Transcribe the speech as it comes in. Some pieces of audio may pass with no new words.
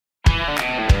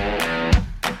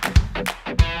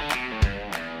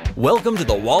Welcome to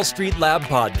the Wall Street Lab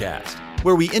podcast,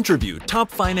 where we interview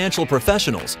top financial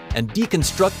professionals and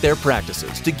deconstruct their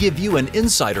practices to give you an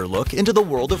insider look into the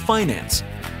world of finance.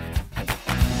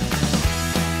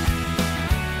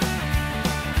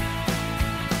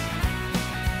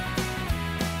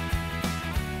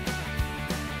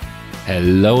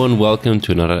 Hello and welcome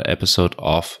to another episode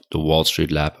of the Wall Street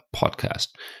Lab podcast.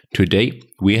 Today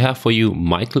we have for you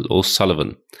Michael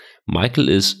O'Sullivan. Michael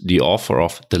is the author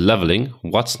of The Leveling,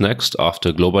 What's Next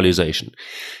After Globalization.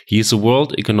 He is a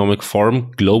World Economic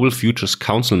Forum Global Futures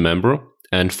Council member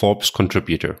and Forbes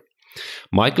contributor.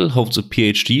 Michael holds a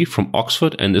PhD from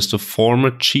Oxford and is the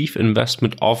former Chief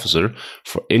Investment Officer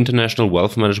for International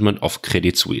Wealth Management of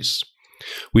Credit Suisse.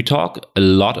 We talk a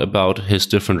lot about his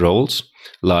different roles,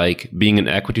 like being an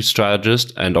equity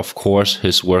strategist and of course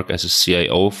his work as a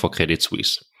CIO for Credit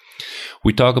Suisse.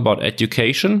 We talk about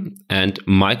education, and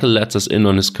Michael lets us in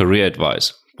on his career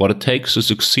advice, what it takes to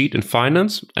succeed in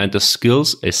finance and the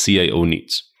skills a CIO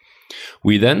needs.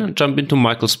 We then jump into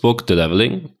Michael's book, The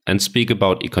Leveling, and speak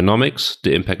about economics,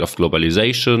 the impact of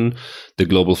globalization, the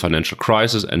global financial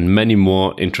crisis, and many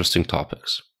more interesting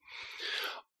topics.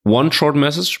 One short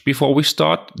message before we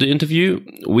start the interview.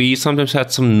 We sometimes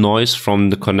had some noise from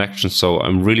the connection, so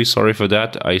I'm really sorry for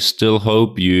that. I still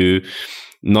hope you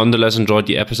nonetheless enjoyed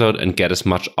the episode and get as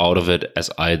much out of it as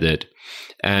I did.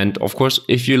 And of course,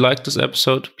 if you liked this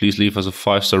episode, please leave us a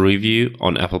 5-star review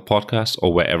on Apple Podcasts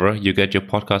or wherever you get your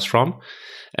podcast from.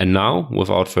 And now,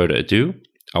 without further ado,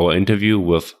 our interview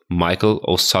with Michael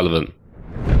O'Sullivan.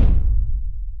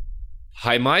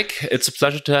 Hi, Mike. It's a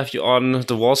pleasure to have you on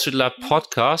the Wall Street Lab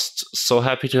podcast. So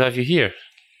happy to have you here.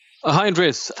 Hi,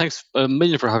 Andreas. Thanks a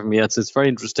million for having me. It's a very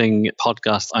interesting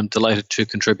podcast. I'm delighted to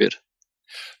contribute.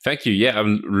 Thank you. Yeah,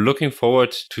 I'm looking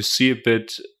forward to see a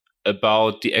bit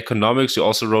about the economics. You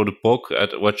also wrote a book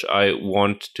at which I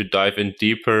want to dive in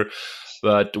deeper.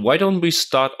 But why don't we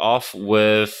start off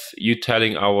with you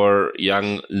telling our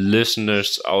young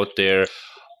listeners out there,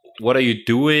 what are you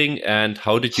doing and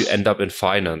how did you end up in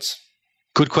finance?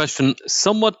 Good question.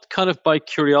 Somewhat kind of by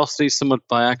curiosity, somewhat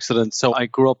by accident. So I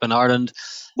grew up in Ireland,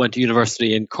 went to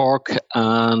university in Cork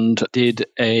and did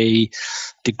a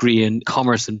degree in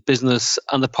commerce and business.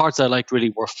 And the parts I liked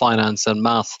really were finance and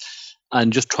math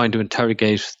and just trying to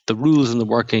interrogate the rules and the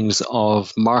workings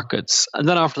of markets. And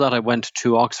then after that, I went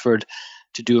to Oxford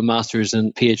to do a master's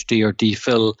in PhD or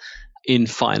DPhil in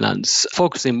finance,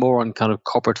 focusing more on kind of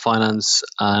corporate finance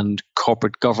and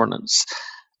corporate governance.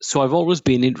 So I've always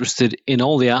been interested in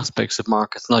all the aspects of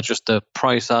markets, not just the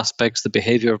price aspects, the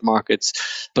behavior of markets,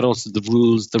 but also the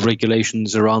rules, the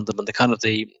regulations around them, and the kind of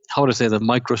the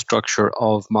microstructure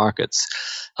of markets.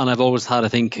 And I've always had, I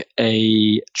think,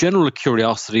 a general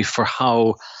curiosity for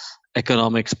how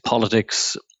economics,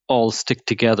 politics all stick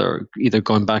together, either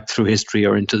going back through history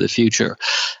or into the future.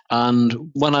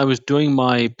 And when I was doing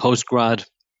my postgrad,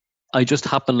 I just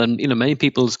happened, and many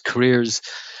people's careers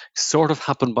sort of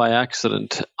happened by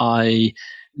accident. I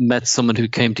met someone who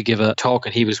came to give a talk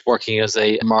and he was working as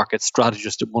a market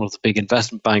strategist at one of the big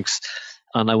investment banks.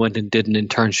 And I went and did an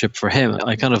internship for him.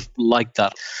 I kind of liked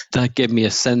that. That gave me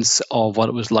a sense of what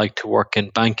it was like to work in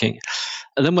banking.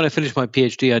 And then when I finished my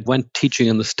PhD, I went teaching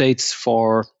in the States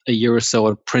for a year or so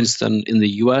at Princeton in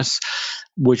the US,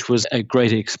 which was a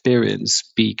great experience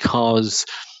because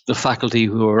the faculty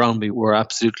who were around me were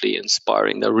absolutely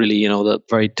inspiring. They're really, the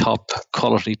very top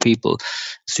quality people.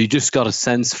 So you just got a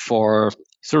sense for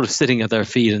sort of sitting at their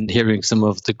feet and hearing some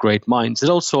of the great minds.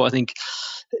 It also, I think,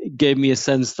 gave me a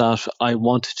sense that I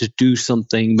wanted to do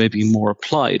something maybe more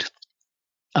applied.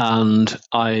 And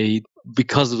I,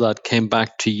 because of that, came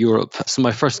back to Europe. So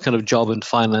my first kind of job in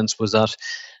finance was at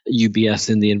UBS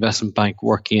in the investment bank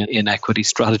working in equity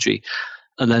strategy.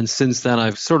 And then since then,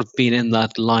 I've sort of been in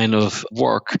that line of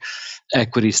work,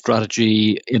 equity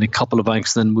strategy in a couple of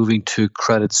banks, then moving to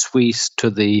Credit Suisse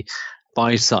to the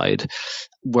buy side,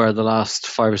 where the last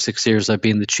 5 or 6 years I've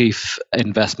been the chief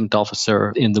investment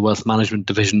officer in the wealth management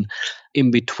division.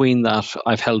 In between that,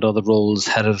 I've held other roles,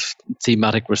 head of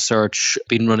thematic research,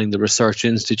 been running the research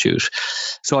institute.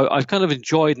 So I've kind of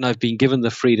enjoyed and I've been given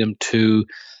the freedom to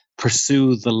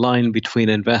pursue the line between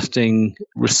investing,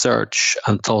 research,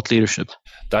 and thought leadership.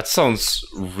 That sounds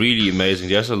really amazing.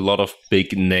 There's a lot of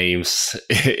big names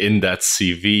in that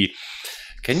CV.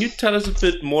 Can you tell us a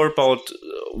bit more about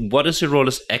what is your role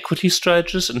as equity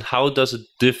strategist and how does it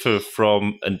differ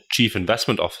from a chief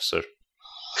investment officer?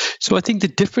 So I think the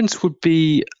difference would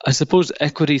be, I suppose,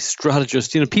 equity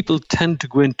strategist. People tend to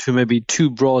go into maybe two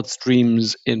broad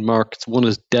streams in markets. One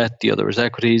is debt, the other is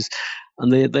equities.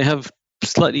 And they have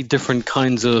slightly different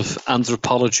kinds of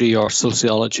anthropology or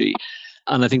sociology.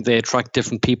 And I think they attract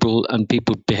different people, and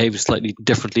people behave slightly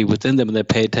differently within them, and they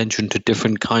pay attention to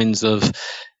different kinds of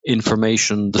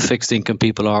information. The fixed income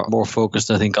people are more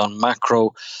focused, I think, on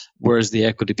macro, whereas the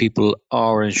equity people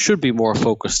are and should be more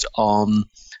focused on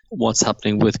what's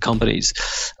happening with companies.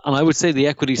 And I would say the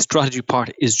equity strategy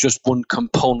part is just one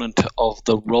component of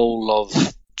the role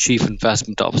of chief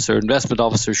investment officer. Investment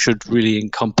officer should really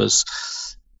encompass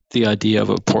the idea of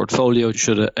a portfolio. It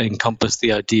should encompass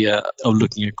the idea of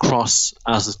looking across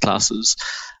asset classes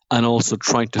and also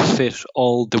trying to fit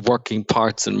all the working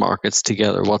parts in markets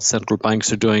together. What central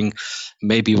banks are doing,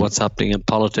 maybe what's happening in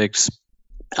politics,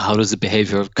 how does the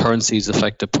behavior of currencies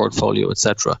affect a portfolio,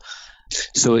 etc.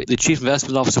 So the chief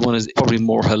investment officer one is probably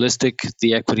more holistic.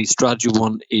 The equity strategy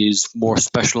one is more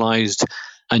specialized,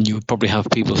 and you would probably have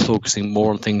people focusing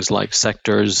more on things like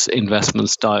sectors, investment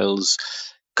styles,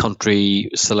 country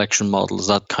selection models,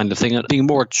 that kind of thing, and being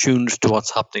more attuned to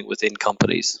what's happening within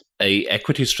companies. A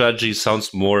equity strategy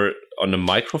sounds more on a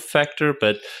micro factor,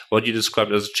 but what you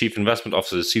described as a chief investment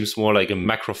officer seems more like a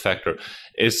macro factor.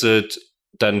 Is it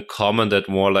then common that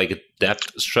more like a debt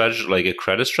strategist, like a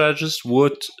credit strategist,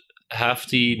 would have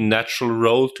the natural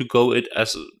role to go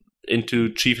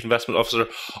into chief investment officer,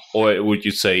 or would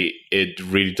you say it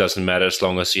really doesn't matter as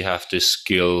long as you have the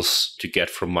skills to get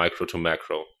from micro to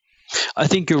macro? I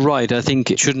think you're right. I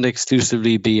think it shouldn't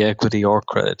exclusively be equity or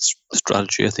credit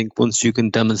strategy. I think once you can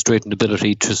demonstrate an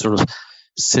ability to sort of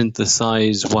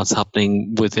synthesize what's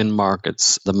happening within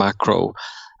markets, the macro,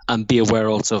 and be aware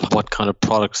also of what kind of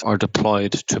products are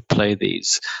deployed to play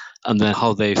these, and then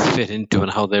how they fit into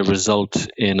and how they result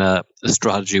in a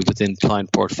strategy within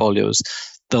client portfolios.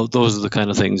 Those are the kind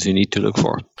of things you need to look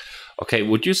for. Okay,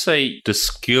 would you say the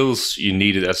skills you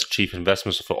needed as a chief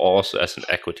investment officer, also as an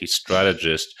equity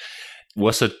strategist,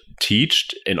 was it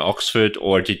taught in Oxford,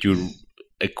 or did you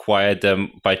acquire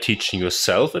them by teaching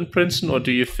yourself in Princeton, or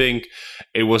do you think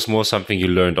it was more something you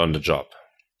learned on the job?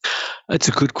 That's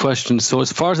a good question. So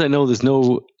as far as I know, there's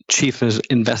no chief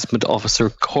investment officer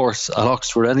course at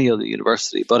Oxford or any other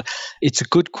university, but it's a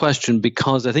good question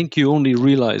because I think you only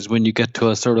realize when you get to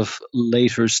a sort of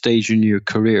later stage in your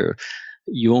career,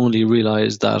 you only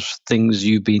realize that things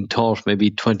you've been taught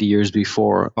maybe 20 years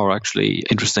before are actually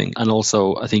interesting and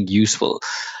also, I think, useful.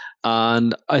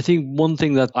 And I think one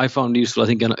thing that I found useful, I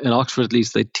think in Oxford at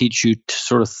least, they teach you to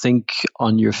sort of think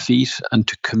on your feet and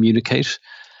to communicate.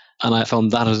 And I found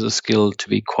that as a skill to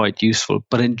be quite useful.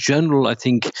 But in general, I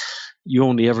think you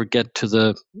only ever get to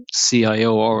the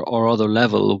CIO or other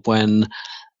level when,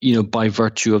 by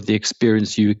virtue of the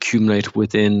experience you accumulate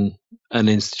within an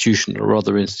institution or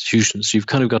other institutions. You've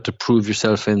kind of got to prove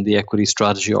yourself in the equity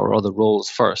strategy or other roles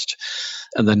first,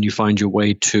 and then you find your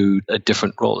way to a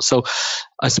different role. So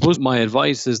I suppose my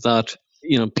advice is that,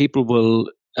 people will,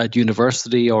 at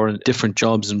university or in different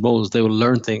jobs and roles, they will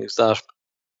learn things that,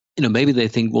 maybe they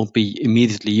think won't be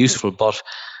immediately useful, but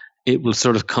it will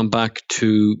sort of come back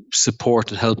to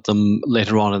support and help them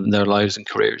later on in their lives and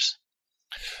careers.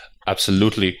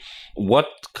 Absolutely. What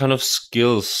kind of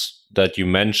skills that you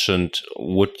mentioned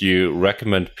would you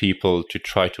recommend people to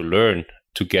try to learn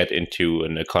to get into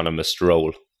an economist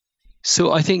role?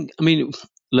 So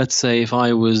let's say if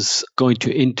I was going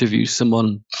to interview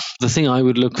someone, the thing I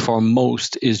would look for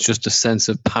most is just a sense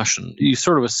of passion. You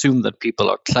sort of assume that people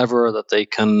are clever, that they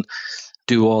can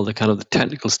do all the kind of the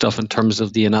technical stuff in terms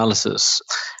of the analysis.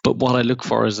 But what I look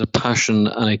for is a passion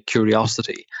and a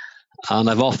curiosity. And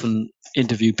I've often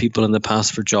interviewed people in the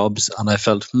past for jobs, and I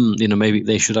felt, maybe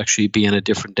they should actually be in a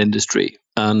different industry.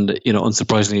 And,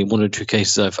 unsurprisingly, in one or two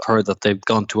cases, I've heard that they've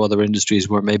gone to other industries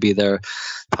where maybe their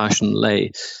passion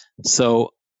lay.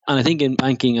 So, and I think in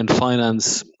banking and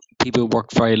finance, people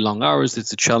work very long hours.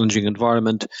 It's a challenging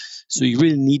environment. So you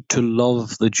really need to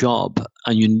love the job,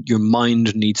 and your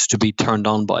mind needs to be turned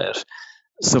on by it.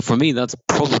 So for me, that's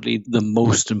probably the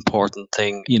most important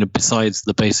thing, besides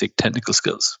the basic technical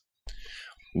skills.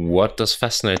 What does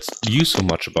fascinate you so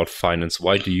much about finance?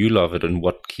 Why do you love it, and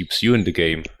what keeps you in the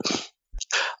game?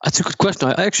 That's a good question.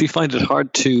 I actually find it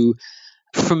hard to,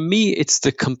 for me, it's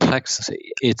the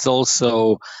complexity. It's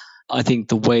also, I think,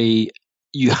 the way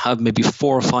you have maybe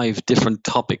 4 or 5 different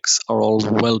topics are all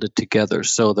welded together.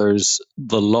 So there's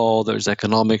the law, there's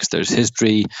economics, there's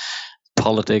history,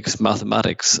 politics,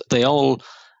 mathematics. They all,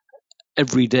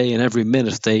 every day and every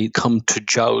minute, they come to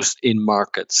joust in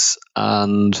markets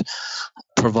and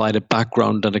provide a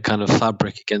background and a kind of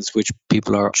fabric against which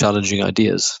people are challenging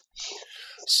ideas.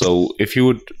 So if you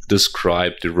would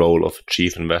describe the role of a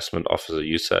chief investment officer,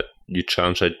 you said you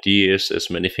challenge ideas, there's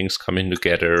many things coming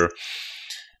together.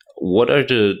 what are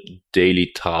the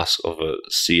daily tasks of a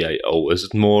CIO? Is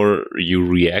it more you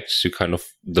react to kind of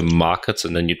the markets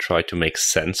and then you try to make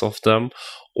sense of them?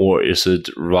 Or is it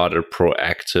rather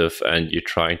proactive and you're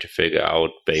trying to figure out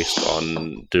based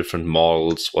on different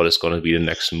models what is going to be the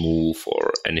next move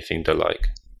or anything they like?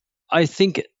 I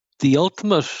think the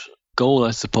ultimate goal,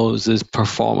 I suppose, is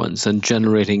performance and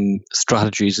generating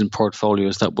strategies and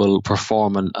portfolios that will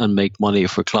perform and make money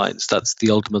for clients. That's the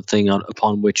ultimate thing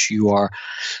upon which you are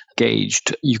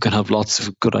gauged. You can have lots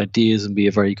of good ideas and be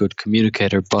a very good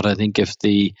communicator, but I think if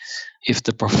the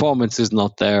performance is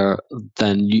not there,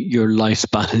 then your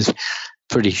lifespan is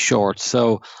pretty short.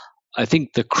 So I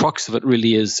think the crux of it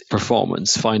really is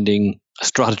performance, finding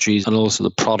strategies and also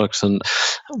the products and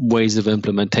ways of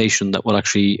implementation that will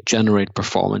actually generate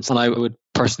performance. And I would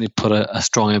personally put a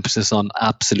strong emphasis on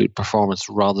absolute performance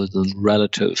rather than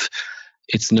relative.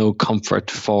 It's no comfort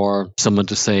for someone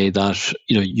to say that,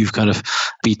 you've kind of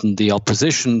beaten the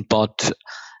opposition, but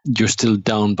you're still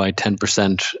down by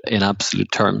 10% in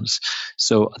absolute terms.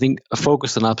 So I think a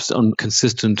focus on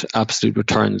consistent absolute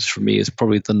returns for me is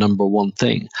probably the number one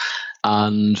thing.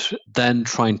 And then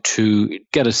trying to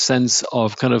get a sense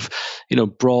of kind of,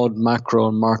 broad macro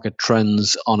and market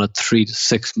trends on a 3 to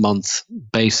 6 month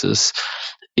basis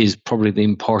is probably the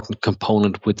important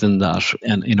component within that.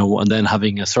 And, and then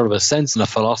having a sort of a sense and a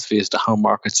philosophy as to how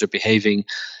markets are behaving,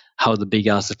 how the big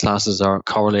asset classes are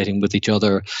correlating with each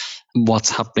other,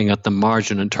 what's happening at the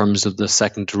margin in terms of the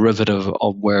second derivative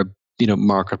of where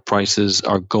market prices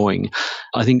are going.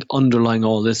 I think underlying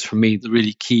all this for me, the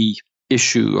really key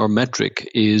issue or metric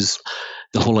is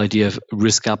the whole idea of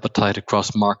risk appetite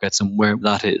across markets and where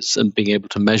that is and being able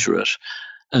to measure it.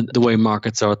 And the way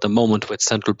markets are at the moment with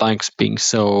central banks being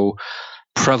so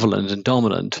prevalent and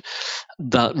dominant,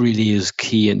 that really is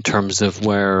key in terms of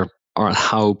where or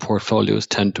how portfolios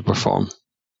tend to perform.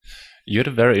 You had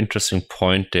a very interesting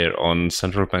point there on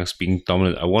central banks being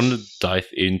dominant. I want to dive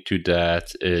into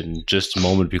that in just a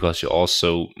moment because you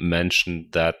also mentioned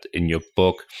that in your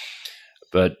book.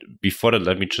 But before that,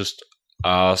 let me just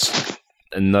ask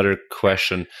another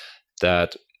question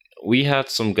that we had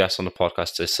some guests on the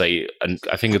podcast. They say, and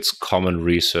I think it's common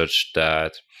research,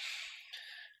 that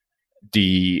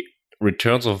the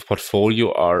returns of a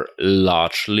portfolio are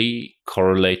largely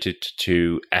correlated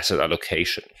to asset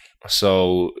allocation.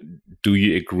 So do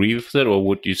you agree with that, or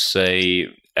would you say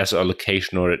asset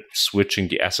allocation or switching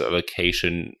the asset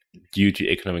allocation due to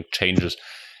economic changes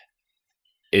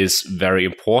is very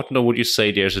important, or would you say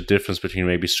there's a difference between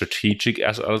maybe strategic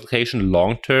asset allocation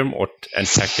long-term and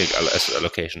tactical asset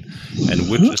allocation? And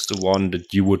which is the one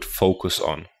that you would focus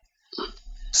on?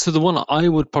 So the one I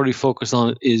would probably focus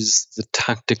on is the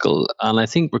tactical. And I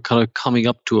think we're kind of coming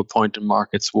up to a point in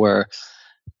markets where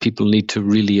people need to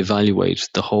really evaluate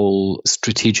the whole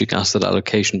strategic asset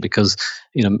allocation because,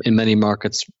 in many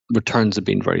markets, returns have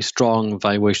been very strong.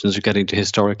 Valuations are getting to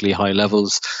historically high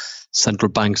levels.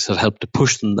 Central banks have helped to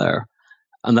push them there,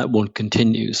 and that won't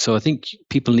continue. So I think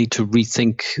people need to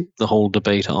rethink the whole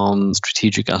debate on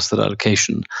strategic asset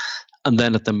allocation. And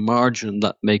then at the margin,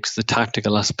 that makes the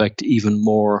tactical aspect even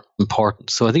more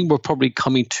important. So I think we're probably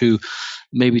coming to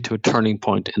a turning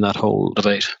point in that whole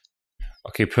debate.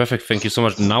 Okay, perfect. Thank you so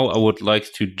much. Now I would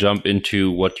like to jump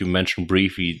into what you mentioned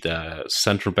briefly, the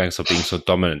central banks are being so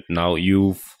dominant. Now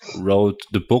you've wrote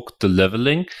the book, The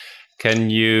Leveling. Can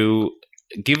you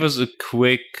give us a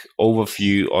quick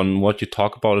overview on what you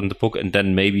talk about in the book and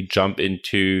then maybe jump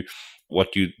into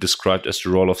what you described as the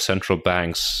role of central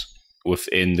banks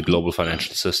within the global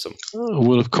financial system?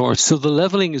 Well, of course. So the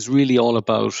leveling is really all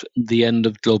about the end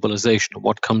of globalization,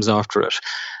 what comes after it.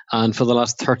 And for the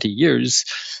last 30 years,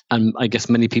 and I guess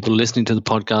many people listening to the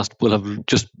podcast will have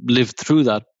just lived through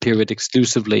that period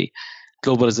exclusively,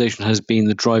 globalization has been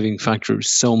the driving factor of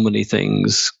so many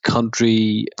things: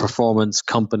 country, performance,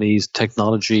 companies,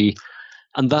 technology,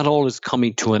 and that all is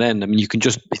coming to an end. I mean, you can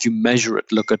just, if you measure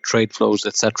it, look at trade flows,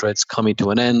 etc., it's coming to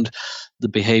an end. The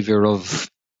behavior of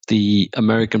the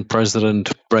American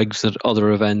president, Brexit,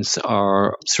 other events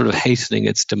are sort of hastening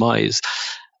its demise.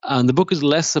 And the book is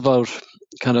less about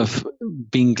kind of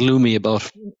being gloomy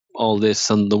about all this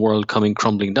and the world coming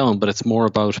crumbling down, but it's more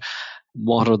about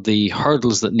what are the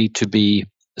hurdles that need to be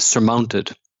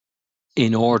surmounted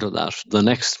in order that the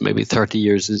next maybe 30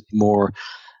 years is more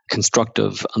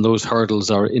constructive. And those hurdles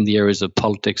are in the areas of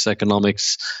politics,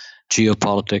 economics,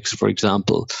 geopolitics, for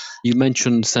example. You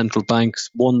mentioned central banks.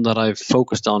 One that I've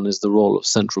focused on is the role of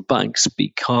central banks,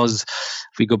 because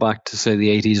if we go back to, say, the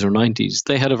 80s or 90s,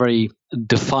 they had a very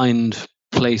defined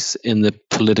place in the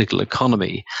political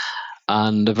economy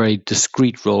and a very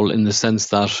discrete role in the sense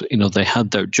that, they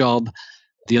had their job.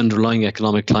 the underlying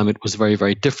economic climate was very,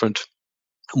 very different.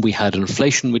 We had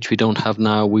inflation, which we don't have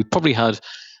now. We probably had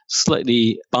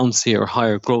slightly bouncier,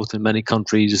 higher growth in many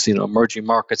countries. Emerging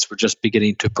markets were just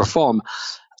beginning to perform,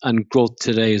 and growth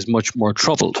today is much more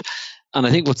troubled. And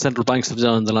I think what central banks have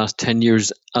done in the last 10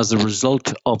 years as a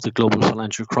result of the global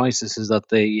financial crisis is that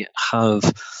they have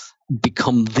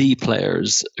become the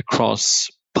players across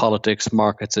politics,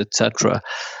 markets, etc.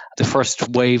 The first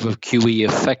wave of QE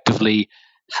effectively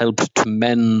helped to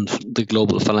mend the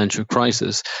global financial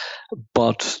crisis,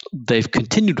 but they've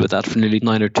continued with that for nearly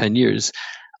 9 or 10 years.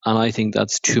 And I think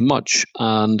that's too much.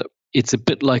 And it's a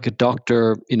bit like a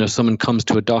doctor, someone comes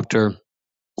to a doctor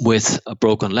with a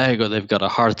broken leg, or they've got a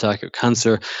heart attack or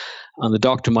cancer, and the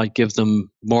doctor might give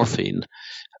them morphine,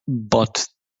 but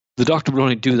the doctor will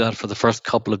only do that for the first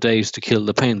couple of days to kill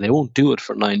the pain. They won't do it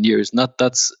for 9 years. And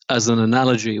that's, as an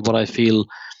analogy, what I feel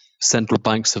central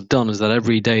banks have done, is that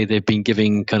every day they've been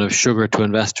giving kind of sugar to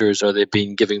investors, or they've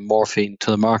been giving morphine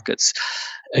to the markets.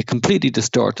 It completely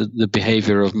distorted the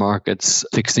behavior of markets.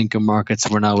 Fixed income markets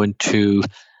were now into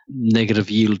negative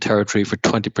yield territory for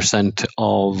 20%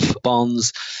 of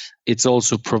bonds. It's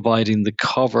also providing the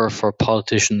cover for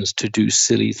politicians to do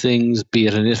silly things, be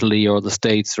it in Italy or the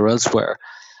States or elsewhere,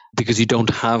 because you don't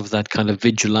have that kind of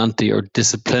vigilante or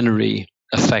disciplinary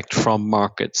effect from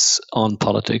markets on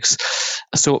politics.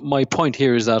 So my point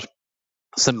here is that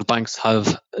central banks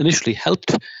have initially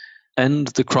helped end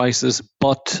the crisis,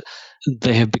 but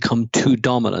they have become too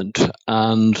dominant,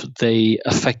 and they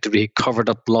effectively covered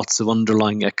up lots of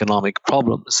underlying economic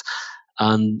problems,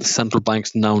 and central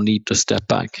banks now need to step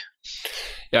back.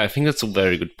 Yeah, I think that's a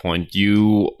very good point.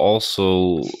 You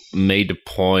also made a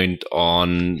point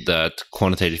on that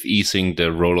quantitative easing,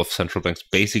 the role of central banks,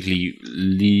 basically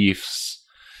leaves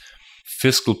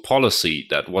fiscal policy,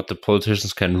 that what the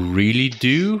politicians can really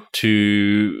do,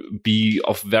 to be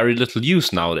of very little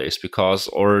use nowadays, because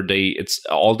it's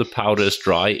all the powder is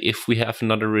dry. If we have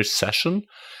another recession,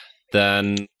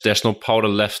 then there's no powder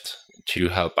left to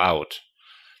help out.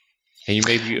 Can you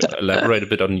maybe elaborate a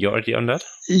bit on your idea on that?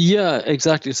 Yeah,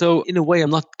 exactly. So in a way, I'm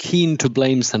not keen to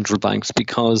blame central banks,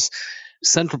 because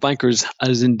central bankers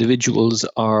as individuals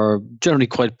are generally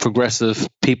quite progressive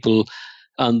people,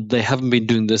 and they haven't been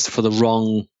doing this for the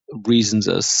wrong reasons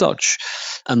as such.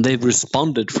 And they've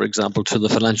responded, for example, to the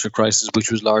financial crisis, which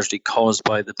was largely caused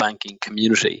by the banking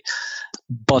community.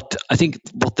 But I think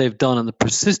what they've done and the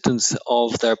persistence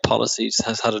of their policies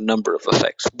has had a number of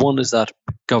effects. One is that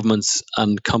governments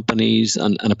and companies,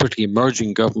 and particularly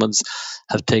emerging governments,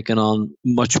 have taken on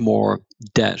much more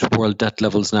debt. World debt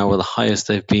levels now are the highest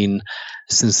they've been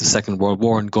since the Second World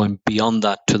War, and going beyond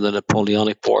that to the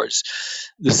Napoleonic Wars.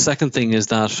 The second thing is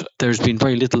that there's been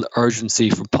very little urgency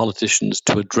for politicians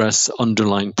to address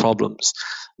underlying problems,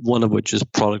 one of which is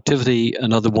productivity.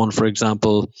 Another one, for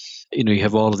example, you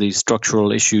have all of these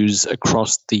structural issues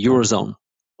across the Eurozone,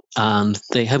 and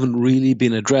they haven't really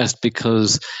been addressed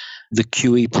because the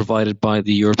QE provided by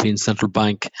the European Central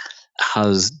Bank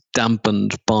has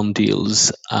dampened bond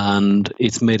deals, and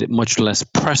it's made it much less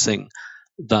pressing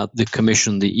that the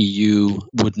Commission, the EU,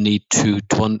 would need to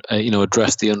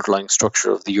address the underlying structure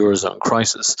of the Eurozone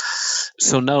crisis.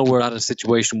 So now we're at a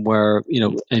situation where,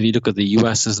 if you look at the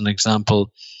US as an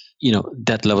example,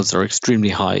 debt levels are extremely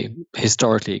high,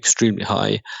 historically extremely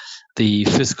high. The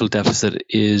fiscal deficit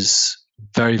is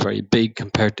very, very big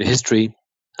compared to history.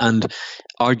 And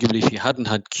arguably, if you hadn't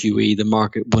had QE, the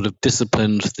market would have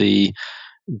disciplined the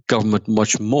government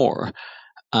much more,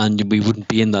 and we wouldn't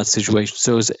be in that situation.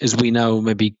 So as we now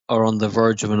maybe are on the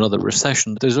verge of another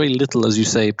recession, there's very little, as you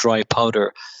say, dry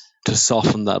powder to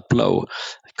soften that blow.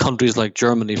 Countries like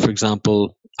Germany, for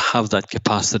example, have that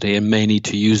capacity and may need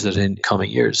to use it in coming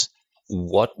years.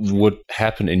 What would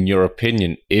happen, in your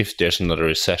opinion, if there's another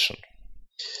recession?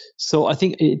 So I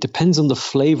think it depends on the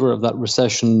flavor of that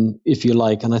recession, if you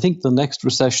like. And I think the next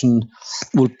recession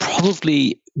will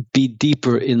probably be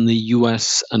deeper in the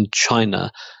US and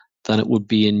China than it would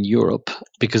be in Europe,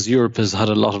 because Europe has had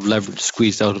a lot of leverage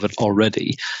squeezed out of it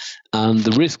already. And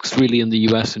the risks really in the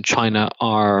US and China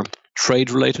are trade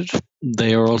related.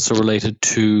 They are also related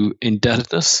to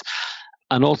indebtedness.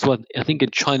 And also, I think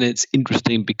in China, it's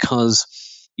interesting because,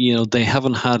 they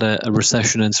haven't had a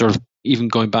recession, and sort of even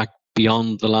going back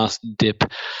beyond the last dip,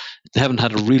 they haven't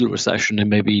had a real recession in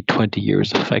maybe 20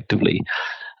 years effectively.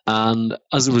 And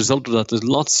as a result of that, there's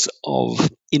lots of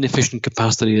inefficient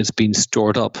capacity that's been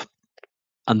stored up.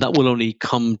 And that will only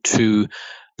come to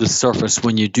the surface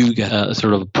when you do get a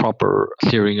sort of proper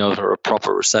clearing out or a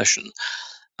proper recession.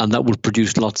 And that will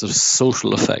produce lots of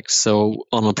social effects. So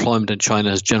unemployment in China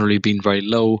has generally been very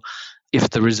low. If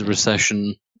there is a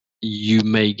recession, you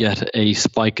may get a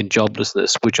spike in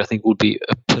joblessness, which I think would be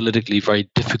a politically very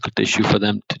difficult issue for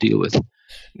them to deal with.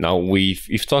 Now,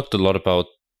 we've talked a lot about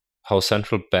how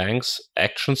central banks'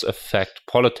 actions affect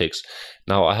politics.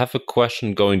 Now, I have a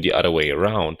question going the other way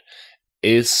around.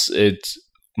 Is it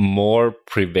more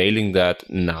prevailing that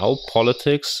now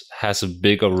politics has a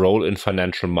bigger role in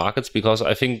financial markets? Because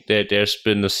I think that there's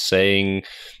been a saying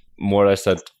more or less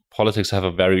that politics have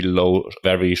a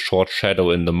very short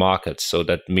shadow in the markets. So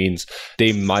that means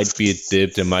they might be a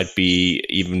dip, there might be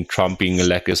even Trump being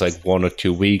elected is like 1 or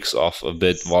 2 weeks of a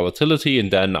bit volatility, and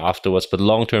then afterwards, but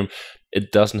long term,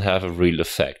 it doesn't have a real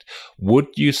effect. Would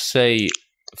you say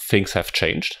things have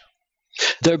changed?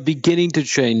 They're beginning to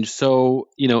change. So,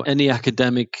 any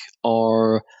academic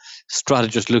or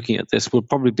strategist looking at this will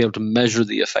probably be able to measure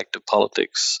the effect of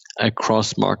politics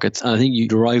across markets. And I think you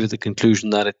derive at the conclusion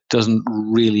that it doesn't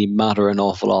really matter an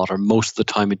awful lot, or most of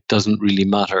the time it doesn't really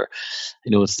matter.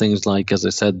 It's things like, as I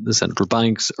said, the central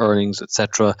banks, earnings,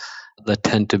 etc., that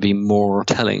tend to be more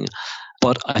telling.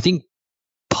 But I think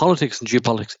politics and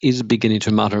geopolitics is beginning to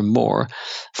matter more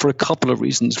for a couple of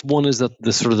reasons. One is that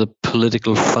the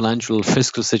political, financial,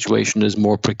 fiscal situation is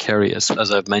more precarious,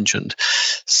 as I've mentioned.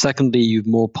 Secondly, you've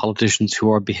more politicians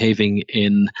who are behaving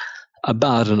in a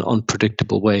bad and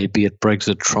unpredictable way, be it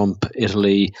Brexit, Trump,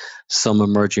 Italy, some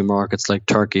emerging markets like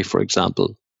Turkey, for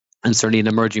example. And certainly in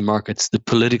emerging markets, the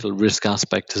political risk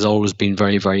aspect has always been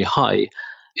very, very high.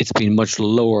 It's been much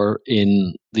lower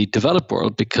in the developed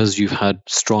world because you've had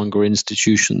stronger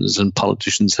institutions, and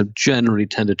politicians have generally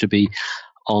tended to be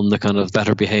on the kind of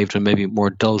better behaved and maybe more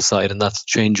dull side, and that's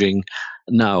changing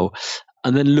now.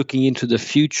 And then looking into the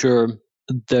future,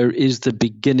 there is the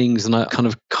beginnings, and I kind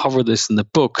of cover this in the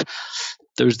book,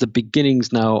 there's the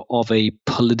beginnings now of a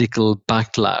political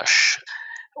backlash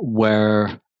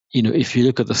where, if you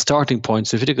look at the starting point,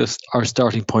 so if you look at our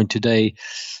starting point today,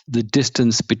 the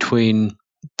distance between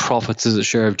profits as a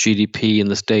share of GDP in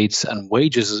the States and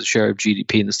wages as a share of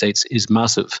GDP in the States is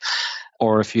massive.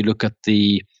 Or if you look at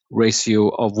the ratio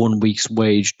of 1 week's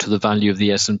wage to the value of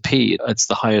the S&P, it's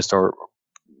the highest or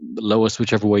lowest,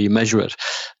 whichever way you measure it,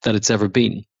 that it's ever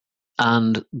been.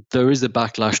 And there is a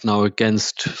backlash now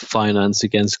against finance,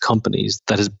 against companies,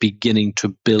 that is beginning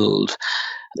to build.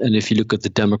 And if you look at the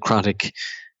Democratic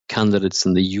candidates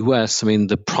in the US,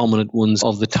 the prominent ones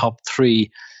of the top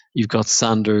three, you've got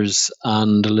Sanders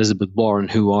and Elizabeth Warren,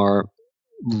 who are,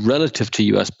 relative to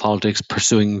US politics,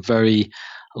 pursuing very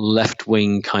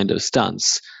left-wing kind of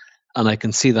stance. And I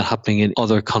can see that happening in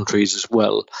other countries as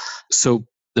well. So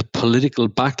the political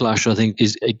backlash, I think,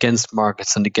 is against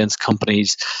markets and against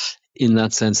companies in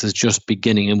that sense is just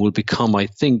beginning and will become, I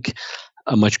think,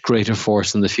 a much greater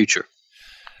force in the future.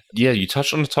 Yeah, you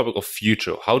touched on the topic of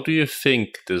future. How do you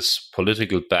think this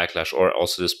political backlash, or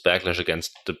also this backlash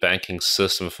against the banking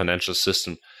system, financial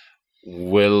system,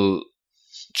 will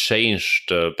change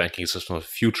the banking system of the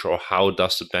future, or how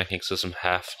does the banking system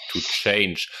have to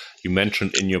change? You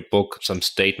mentioned in your book some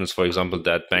statements, for example,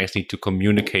 that banks need to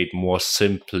communicate more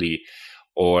simply,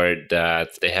 or that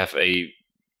they have a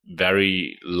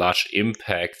very large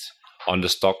impact on the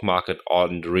stock market,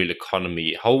 on the real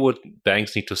economy. How would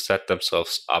banks need to set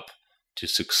themselves up to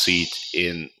succeed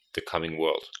in the coming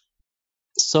world?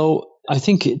 So I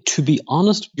think, to be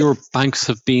honest, your banks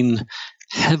have been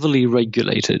heavily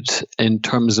regulated in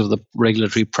terms of the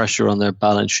regulatory pressure on their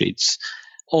balance sheets,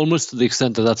 almost to the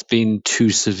extent that that's been too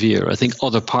severe. I think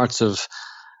other parts of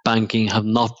banking have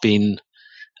not been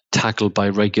tackled by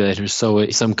regulators. So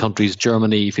in some countries,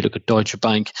 Germany, if you look at Deutsche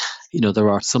Bank, there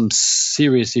are some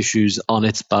serious issues on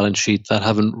its balance sheet that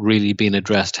haven't really been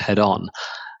addressed head on.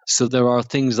 So there are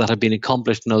things that have been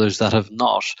accomplished and others that have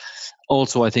not.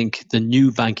 Also, I think the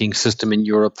new banking system in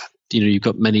Europe, you've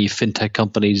got many fintech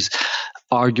companies.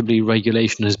 Arguably,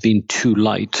 regulation has been too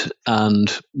light,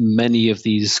 and many of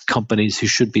these companies who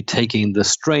should be taking the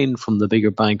strain from the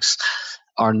bigger banks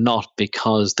are not,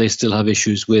 because they still have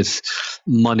issues with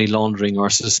money laundering or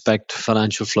suspect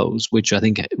financial flows, which I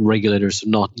think regulators have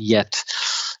not yet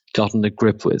gotten a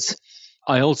grip with.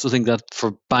 I also think that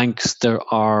for banks, there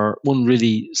are one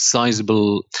really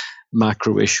sizable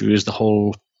macro issue is the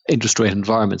whole interest rate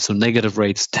environment. So negative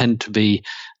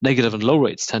and low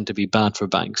rates tend to be bad for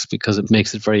banks because it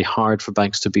makes it very hard for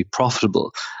banks to be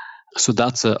profitable. So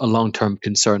that's a long-term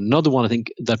concern. Another one I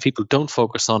think that people don't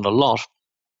focus on a lot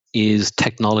is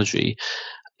technology.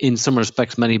 In some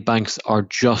respects, many banks are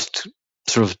just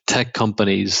sort of tech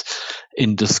companies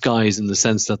in disguise, in the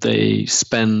sense that they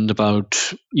spend about,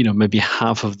 maybe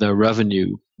half of their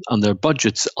revenue on their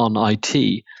budgets on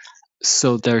IT.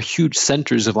 So they're huge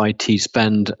centers of IT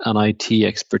spend and IT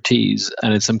expertise.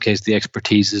 And in some cases, the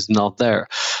expertise is not there.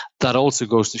 That also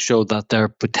goes to show that their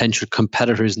potential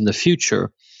competitors in the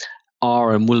future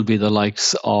are and will be the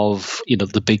likes of,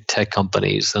 the big tech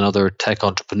companies and other tech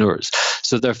entrepreneurs.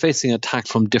 So they're facing attack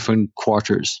from different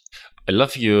quarters. I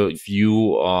love your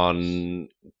view on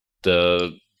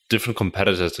the different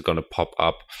competitors that are going to pop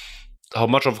up. How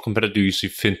much of a competitor do you see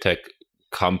fintech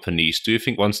companies? Do you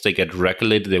think once they get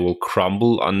regulated, they will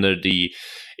crumble under the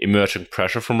emerging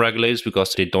pressure from regulators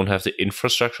because they don't have the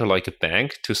infrastructure like a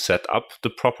bank to set up the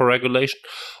proper regulation?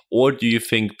 Or do you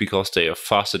think because they are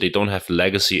faster, they don't have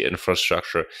legacy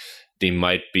infrastructure, they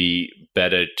might be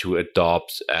better to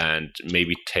adopt and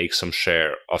maybe take some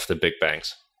share of the big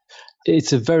banks?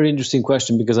 It's a very interesting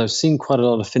question because I've seen quite a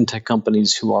lot of fintech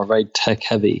companies who are very tech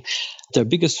heavy. Their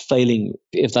biggest failing,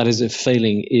 if that is a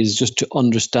failing, is just to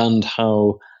understand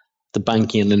how the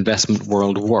banking and investment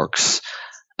world works.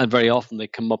 And very often they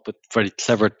come up with very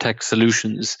clever tech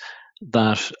solutions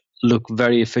that look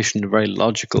very efficient, very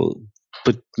logical,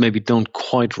 but maybe don't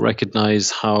quite recognize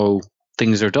how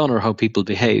things are done or how people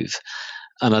behave.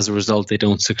 And as a result, they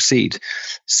don't succeed.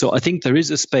 So I think there is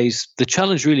a space. The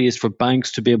challenge really is for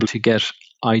banks to be able to get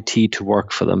IT to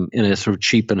work for them in a sort of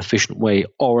cheap and efficient way,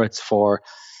 or it's for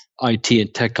IT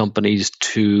and tech companies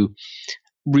to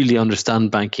really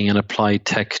understand banking and apply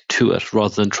tech to it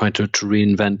rather than trying to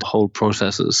reinvent whole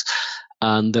processes.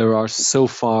 And there are so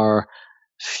far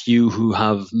few who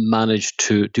have managed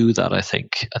to do that, I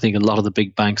think. I think a lot of the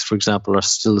big banks, for example, are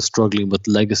still struggling with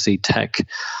legacy tech,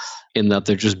 in that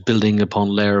they're just building upon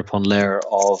layer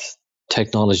of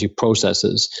technology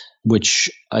processes, which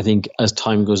I think as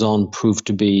time goes on prove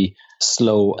to be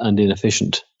slow and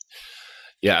inefficient.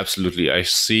 Yeah, absolutely. I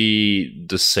see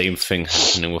the same thing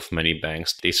happening with many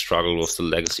banks. They struggle with the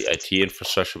legacy IT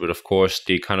infrastructure, but of course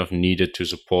they kind of need it to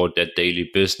support their daily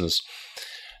business.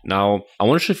 Now, I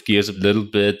want to shift gears a little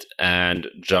bit and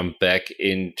jump back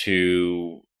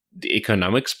into the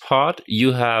economics part.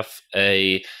 You have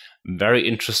a very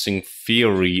interesting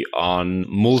theory on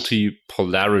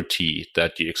multipolarity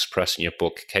that you express in your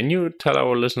book. Can you tell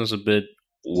our listeners a bit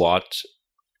what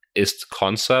is the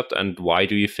concept and why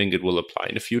do you think it will apply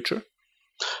in the future?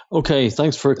 Okay,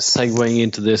 thanks for segueing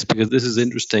into this because this is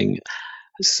interesting.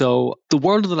 So the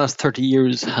world of the last 30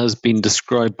 years has been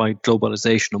described by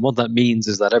globalization. And what that means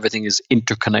is that everything is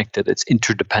interconnected, it's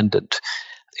interdependent.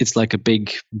 It's like a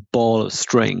big ball of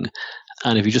string.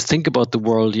 And if you just think about the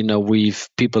world,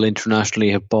 people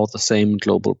internationally have bought the same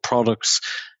global products.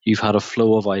 You've had a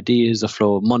flow of ideas, a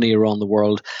flow of money around the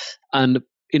world. And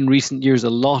in recent years, a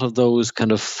lot of those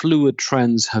kind of fluid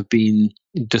trends have been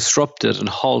disrupted and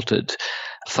halted.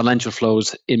 Financial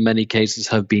flows, in many cases,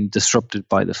 have been disrupted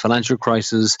by the financial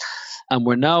crisis. And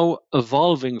we're now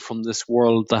evolving from this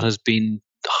world that has been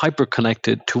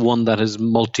hyper-connected to one that is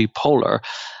multipolar.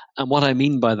 And what I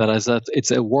mean by that is that it's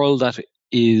a world that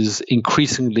is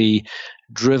increasingly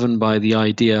driven by the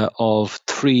idea of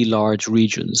three large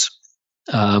regions,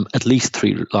 at least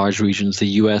three large regions, the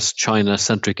US, China,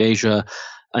 Centric Asia,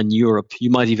 and Europe.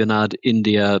 You might even add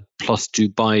India plus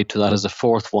Dubai to that as a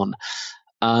fourth one.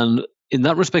 And in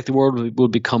that respect, the world will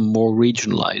become more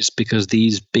regionalized because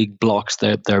these big blocks,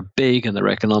 they're big and they're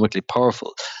economically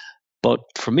powerful. But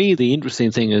for me, the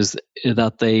interesting thing is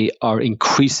that they are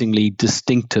increasingly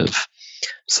distinctive.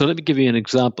 So let me give you an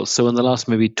example. So in the last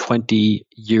maybe 20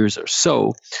 years or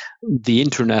so, the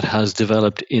internet has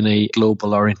developed in a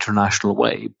global or international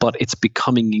way, but it's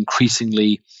becoming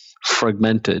increasingly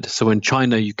fragmented. So in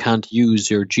China, you can't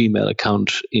use your Gmail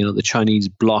account. The Chinese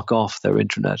block off their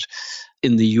internet.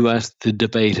 In the US, the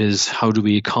debate is how do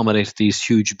we accommodate these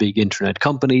huge, big internet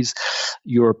companies?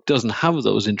 Europe doesn't have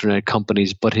those internet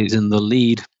companies, but is in the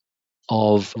lead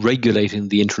of regulating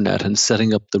the internet and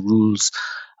setting up the rules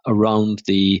around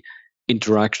the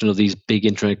interaction of these big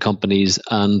internet companies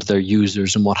and their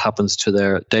users and what happens to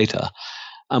their data.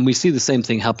 And we see the same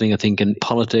thing happening, I think, in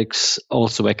politics,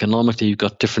 also economically. You've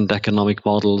got different economic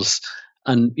models.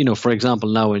 And, for example,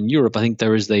 now in Europe, I think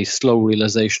there is a slow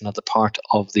realization at the part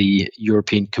of the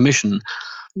European Commission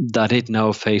that it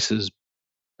now faces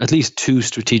at least two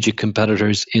strategic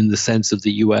competitors in the sense of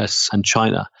the US and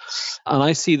China. And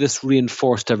I see this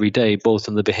reinforced every day, both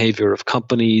in the behavior of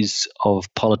companies,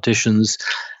 of politicians,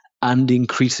 and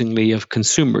increasingly of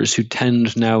consumers who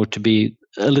tend now to be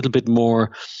a little bit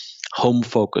more home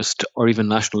focused or even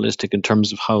nationalistic in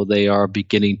terms of how they are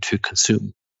beginning to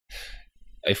consume.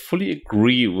 I fully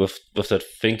agree with that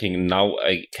thinking. Now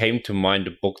I came to mind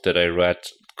a book that I read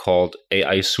called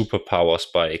AI Superpowers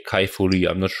by Kai-Fu Lee.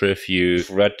 I'm not sure if you've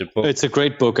read the book. It's a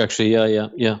great book, actually.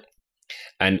 Yeah.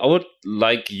 And I would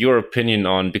like your opinion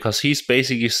on, because he's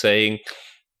basically saying,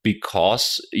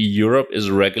 because Europe is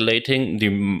regulating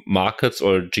the markets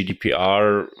or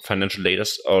GDPR financial data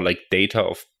or like data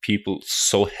of people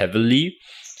so heavily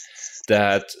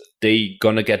that they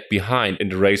gonna get behind in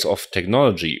the race of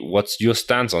technology. What's your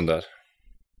stance on that?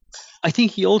 I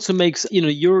think he also makes,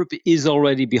 Europe is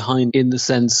already behind in the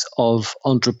sense of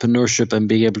entrepreneurship and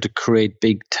being able to create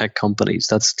big tech companies.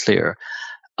 That's clear.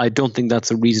 I don't think that's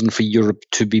a reason for Europe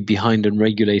to be behind in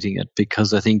regulating it,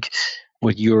 because I think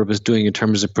what Europe is doing in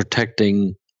terms of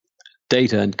protecting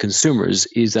data and consumers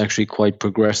is actually quite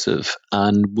progressive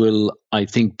and will, I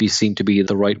think, be seen to be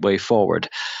the right way forward.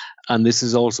 And this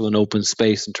is also an open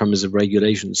space in terms of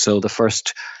regulation. So the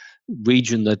first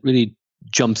region that really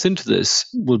jumps into this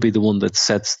will be the one that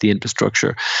sets the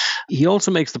infrastructure. He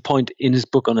also makes the point in his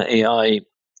book on AI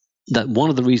that one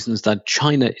of the reasons that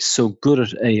China is so good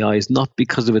at AI is not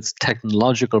because of its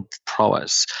technological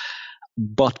prowess,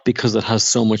 but because it has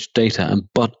so much data,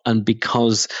 and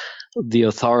because the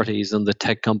authorities and the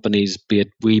tech companies, be it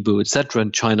Weibo, etc.,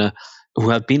 in China, who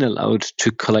have been allowed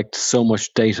to collect so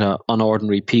much data on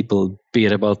ordinary people, be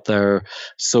it about their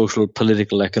social,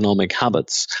 political, economic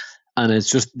habits. And it's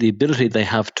just the ability they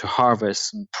have to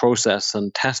harvest and process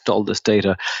and test all this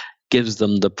data gives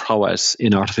them the prowess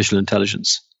in artificial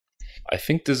intelligence. I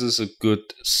think this is a good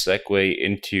segue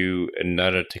into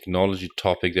another technology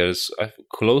topic that is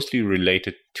closely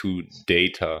related to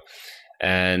data.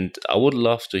 And I would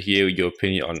love to hear your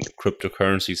opinion on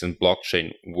cryptocurrencies and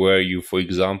blockchain, where you, for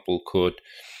example, could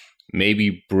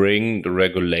maybe bring the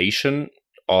regulation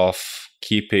of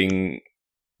keeping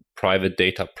private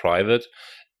data private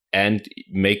and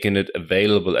making it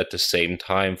available at the same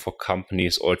time for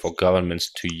companies or for governments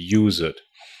to use it.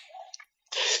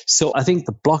 So I think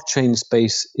the blockchain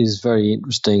space is very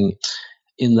interesting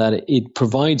in that it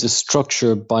provides a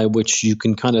structure by which you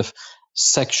can kind of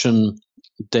section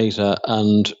data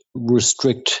and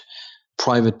restrict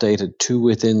private data to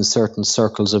within certain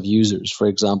circles of users, for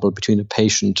example, between a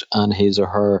patient and his or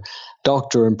her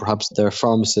doctor and perhaps their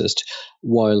pharmacist,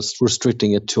 whilst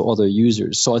restricting it to other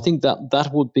users. So I think that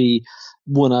would be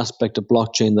one aspect of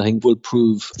blockchain that I think will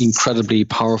prove incredibly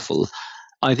powerful.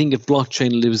 I think if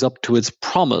blockchain lives up to its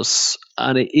promise,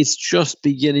 and it's just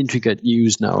beginning to get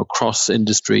used now across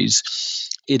industries,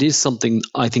 it is something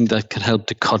I think that can help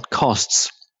to cut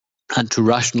costs and to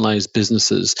rationalize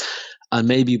businesses, and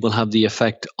maybe will have the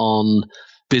effect on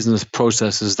business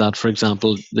processes that, for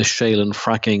example, the shale and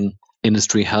fracking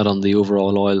industry had on the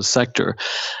overall oil sector.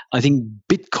 I think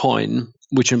Bitcoin,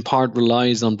 which in part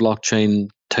relies on blockchain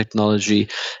technology,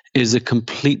 is a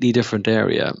completely different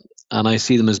area. And I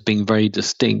see them as being very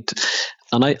distinct.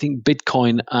 And I think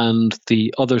Bitcoin and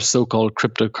the other so-called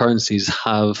cryptocurrencies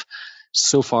have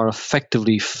so far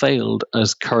effectively failed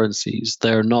as currencies.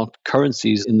 They're not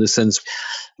currencies in the sense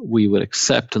we would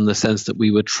accept, in the sense that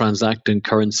we would transact in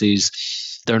currencies.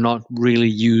 They're not really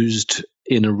used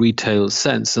in a retail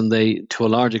sense, and they, to a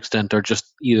large extent, are just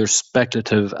either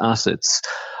speculative assets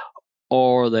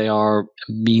or they are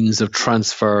means of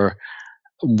transfer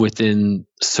within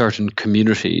certain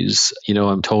communities.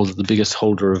 I'm told that the biggest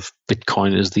holder of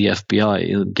Bitcoin is the FBI.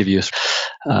 It'll give you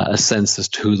a sense as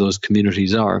to who those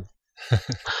communities are.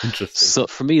 Interesting. So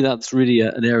for me, that's really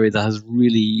an area that has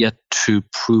really yet to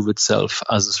prove itself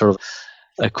as a sort of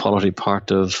a quality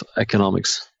part of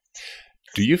economics.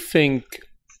 Do you think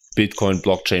Bitcoin,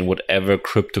 blockchain, whatever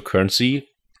cryptocurrency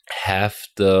have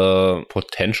the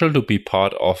potential to be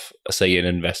part of, say, an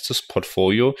investor's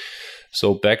portfolio?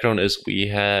 So background is we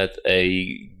had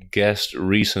a guest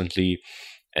recently,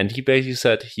 and he basically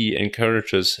said he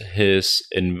encourages his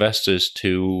investors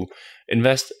to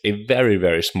invest a very,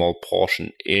 very small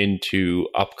portion into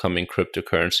upcoming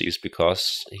cryptocurrencies,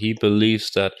 because he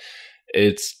believes that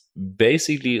it's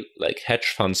basically like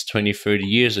hedge funds 20, 30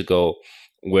 years ago,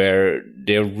 where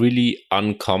they're really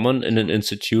uncommon in an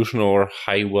institutional or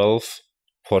high wealth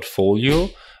portfolio,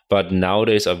 but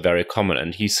nowadays are very common.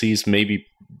 And he sees maybe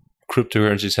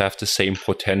cryptocurrencies have the same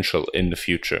potential in the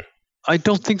future. I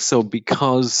don't think so,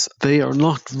 because they are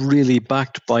not really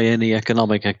backed by any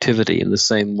economic activity in the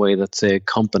same way that, say, a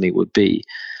company would be.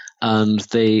 And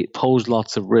they pose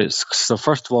lots of risks. So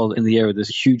first of all, in the area, there's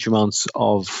huge amounts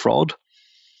of fraud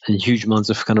and huge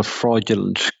amounts of kind of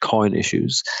fraudulent coin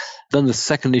issues. Then the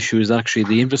second issue is actually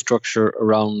the infrastructure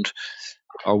around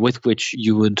or with which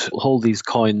you would hold these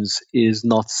coins is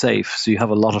not safe. So you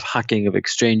have a lot of hacking of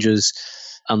exchanges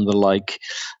and the like.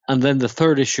 And then the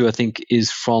third issue, I think,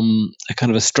 is from a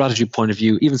kind of a strategy point of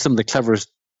view. Even some of the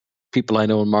cleverest people I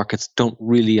know in markets don't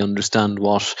really understand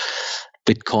what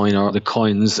Bitcoin or the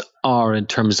coins are in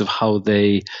terms of how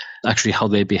they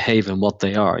behave and what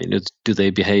they are. Do they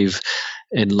behave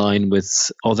in line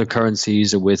with other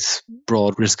currencies or with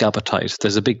broad risk appetite?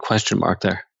 There's a big question mark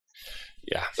there.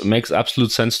 Yeah, it makes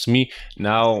absolute sense to me.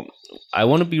 Now, I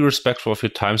want to be respectful of your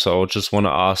time, so I would just want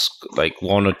to ask like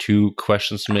one or two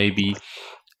questions maybe.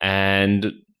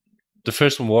 And the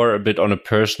first one were a bit on a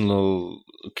personal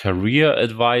career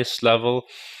advice level.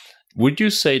 Would you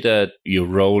say that your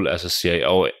role as a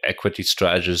CIO equity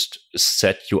strategist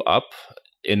set you up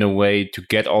in a way to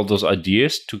get all those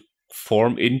ideas to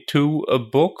form into a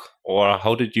book? Or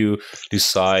how did you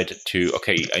decide to,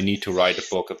 okay, I need to write a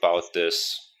book about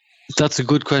this? That's a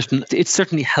good question. It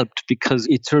certainly helped because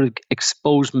it sort of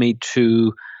exposed me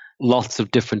to lots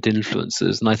of different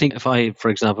influences. And I think if I, for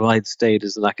example, I had stayed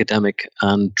as an academic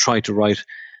and tried to write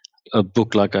a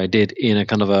book like I did in a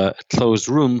kind of a closed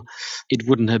room, it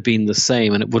wouldn't have been the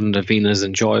same and it wouldn't have been as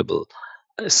enjoyable.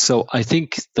 So I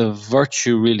think the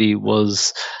virtue really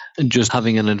was just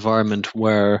having an environment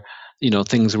where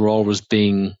things were always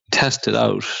being tested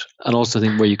out, and also I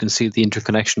think where you can see the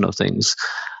interconnection of things.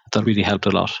 That really helped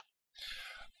a lot.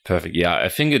 Perfect. Yeah, I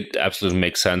think it absolutely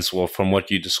makes sense. Well, from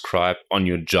what you describe on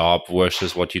your job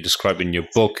versus what you describe in your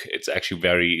book, it's actually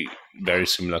very, very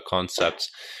similar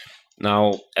concepts.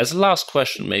 Now, as a last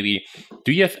question, maybe,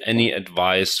 do you have any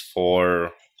advice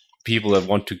for people that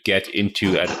want to get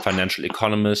into as a financial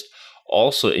economist?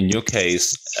 Also, in your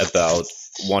case, about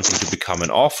wanting to become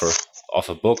an author of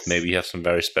a book, maybe you have some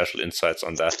very special insights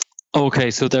on that.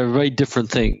 Okay, so they're very different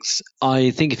things.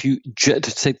 I think if you to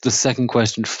take the second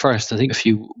question first, I think if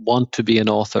you want to be an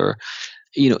author,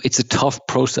 it's a tough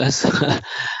process.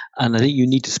 And I think you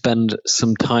need to spend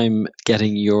some time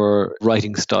getting your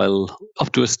writing style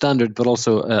up to a standard, but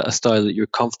also a style that you're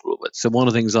comfortable with. So one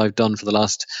of the things I've done for the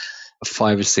last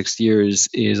 5 or 6 years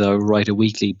is I write a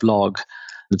weekly blog.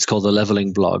 It's called the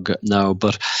Leveling Blog now,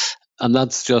 and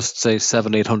that's just say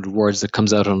 700-800 words that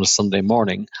comes out on a Sunday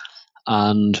morning.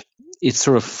 And it's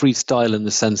sort of freestyle in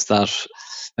the sense that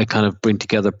I kind of bring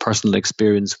together personal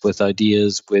experience with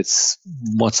ideas, with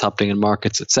what's happening in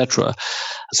markets, etc.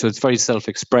 So it's very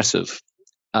self-expressive.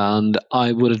 And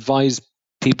I would advise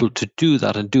people to do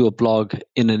that and do a blog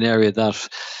in an area that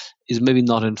is maybe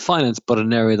not in finance, but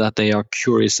an area that they are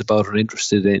curious about and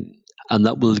interested in. And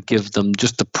that will give them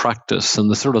just the practice and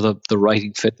the sort of the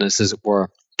writing fitness, as it were,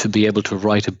 to be able to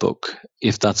write a book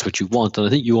if that's what you want. And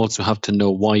I think you also have to know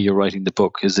why you're writing the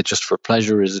book. Is it just for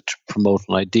pleasure? Is it to promote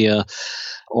an idea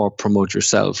or promote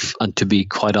yourself? And to be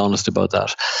quite honest about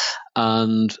that.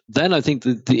 And then I think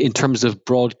that in terms of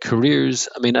broad careers,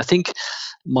 I think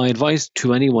my advice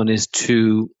to anyone is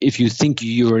to, if you think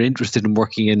you're interested in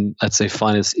working in, let's say,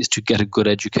 finance, is to get a good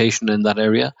education in that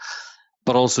area,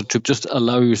 but also to just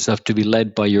allow yourself to be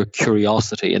led by your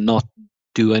curiosity and not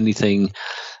do anything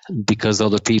because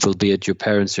other people, be it your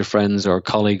parents, your friends, or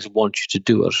colleagues, want you to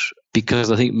do it.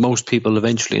 Because I think most people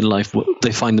eventually in life,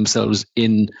 they find themselves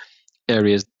in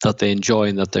areas that they enjoy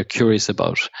and that they're curious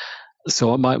about.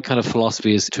 So my kind of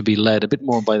philosophy is to be led a bit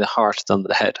more by the heart than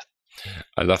the head.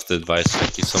 I love the advice.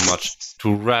 Thank you so much.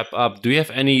 To wrap up, do you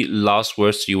have any last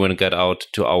words you want to get out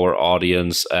to our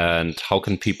audience? And how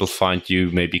can people find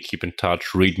you? Maybe keep in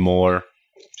touch, read more?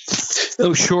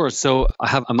 Oh, sure. So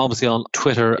I'm obviously on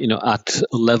Twitter, at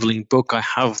Leveling Book. I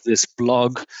have this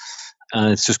blog,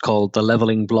 and it's just called the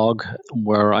Leveling Blog,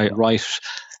 where I write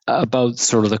about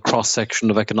sort of the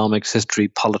cross-section of economics, history,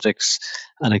 politics,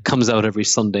 and it comes out every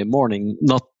Sunday morning,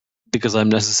 not because I'm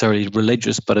necessarily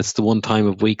religious, but it's the one time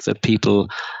of week that people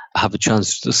have a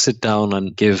chance to sit down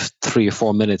and give 3 or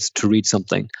 4 minutes to read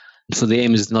something. So the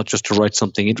aim is not just to write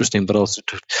something interesting, but also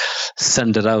to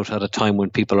send it out at a time when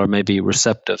people are maybe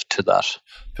receptive to that.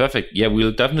 Perfect. Yeah,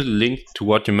 we'll definitely link to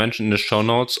what you mentioned in the show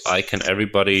notes. I can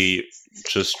everybody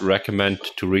just recommend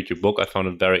to read your book. I found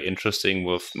it very interesting,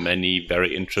 with many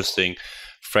very interesting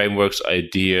frameworks,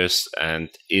 ideas, and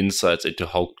insights into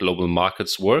how global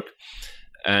markets work.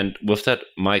 And with that,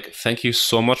 Mike, thank you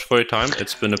so much for your time.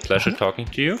 It's been a pleasure talking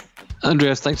to you.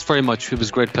 Andreas, thanks very much. It was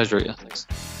a great pleasure. Yeah, thanks.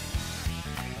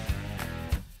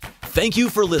 Thank you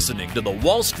for listening to the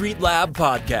Wall Street Lab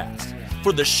podcast.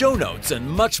 For the show notes and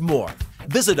much more,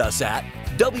 visit us at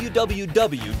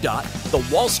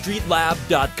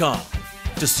www.thewallstreetlab.com.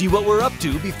 To see what we're up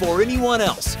to before anyone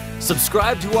else,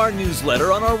 subscribe to our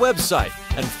newsletter on our website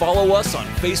and follow us on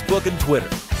Facebook and Twitter.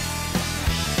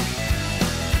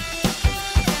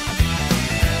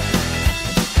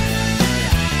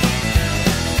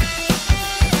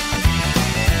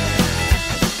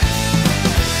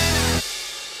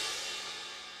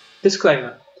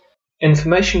 Disclaimer.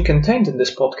 Information contained in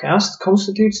this podcast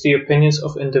constitutes the opinions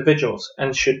of individuals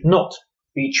and should not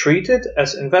be treated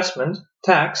as investment,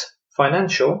 tax,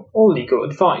 financial, or legal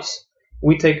advice.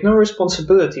 We take no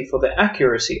responsibility for the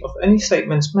accuracy of any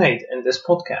statements made in this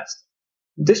podcast.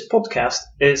 This podcast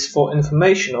is for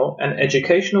informational and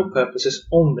educational purposes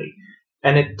only,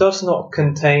 and it does not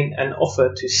contain an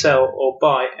offer to sell or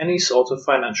buy any sort of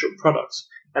financial products,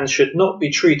 and should not be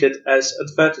treated as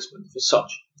advertisement for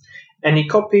such. Any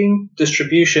copying,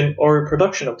 distribution, or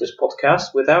reproduction of this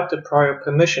podcast without the prior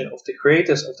permission of the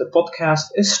creators of the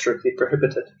podcast is strictly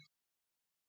prohibited.